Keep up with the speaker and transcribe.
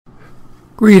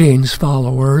Greetings,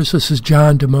 followers. This is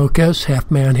John Demokis, half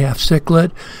man, half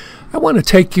cichlid. I want to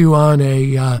take you on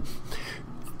a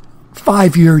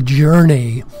 5-year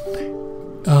journey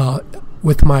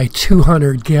with my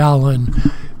 200-gallon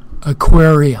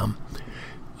aquarium.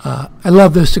 I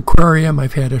love this aquarium.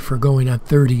 I've had it for going on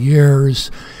 30 years,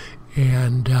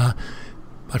 and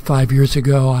about 5 years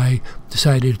ago, I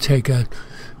decided to take a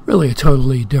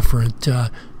totally different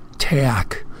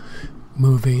tack,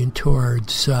 moving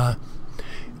towards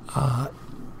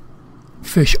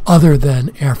fish other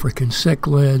than African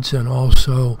cichlids, and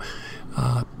also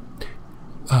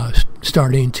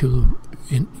starting to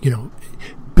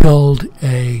build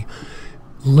a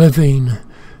living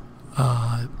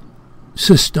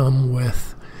system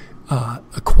with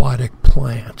aquatic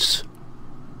plants.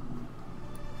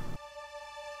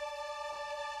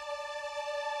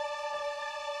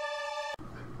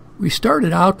 We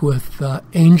started out with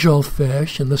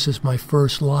angelfish, and this is my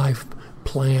first live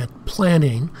plant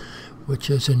planting, which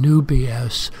is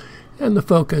anubias, and the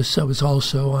focus was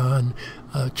also on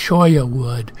cholla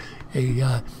wood,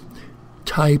 a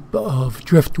type of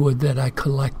driftwood that I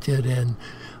collected in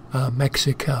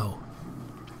Mexico.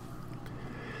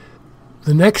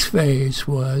 The next phase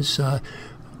was I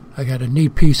got a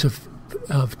neat piece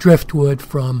of driftwood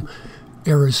from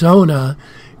Arizona,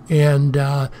 and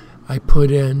I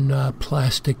put in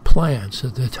plastic plants.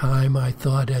 At the time, I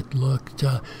thought it looked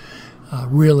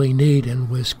really neat and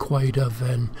was quite of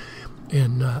an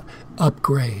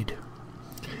upgrade.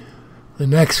 The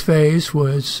next phase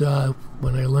was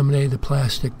when I eliminated the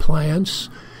plastic plants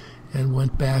and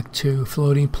went back to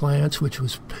floating plants, which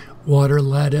was water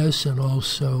lettuce and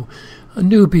also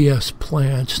anubias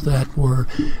plants that were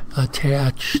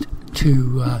attached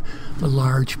to a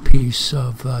large piece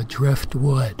of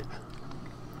driftwood.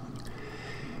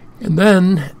 And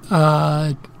then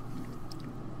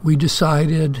we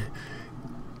decided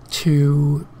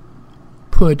to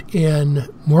put in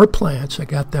more plants. I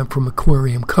got them from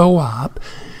Aquarium Co-op,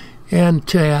 and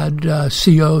to add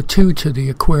CO2 to the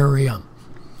aquarium.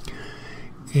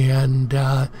 And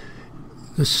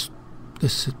this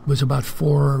was about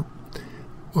 4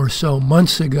 or so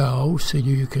months ago, so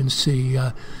you can see,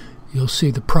 you'll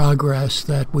see the progress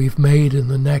that we've made in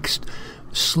the next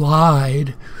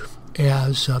slide,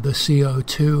 as the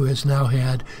CO2 has now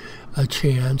had a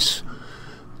chance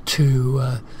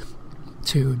to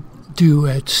do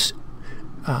its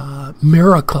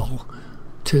miracle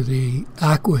to the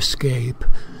Aquascape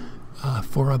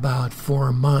for about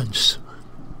 4 months.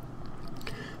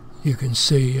 You can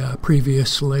see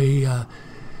previously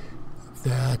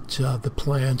that the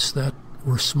plants that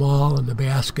were small in the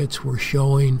baskets were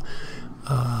showing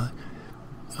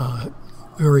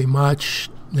very much.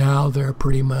 Now they're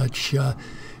pretty much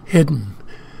hidden.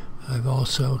 I've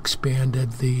also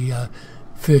expanded the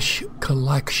fish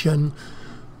collection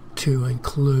to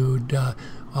include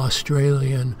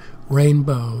Australian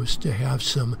rainbows to have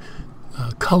some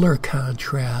color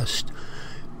contrast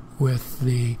with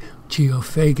the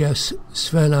Geophagus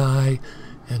spheni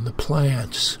and the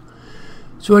plants.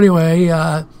 So anyway,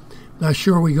 not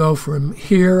sure we go from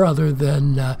here other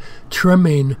than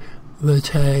trimming the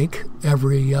tank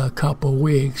every couple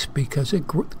weeks because it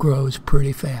grows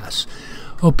pretty fast.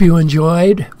 Hope you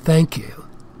enjoyed. Thank you.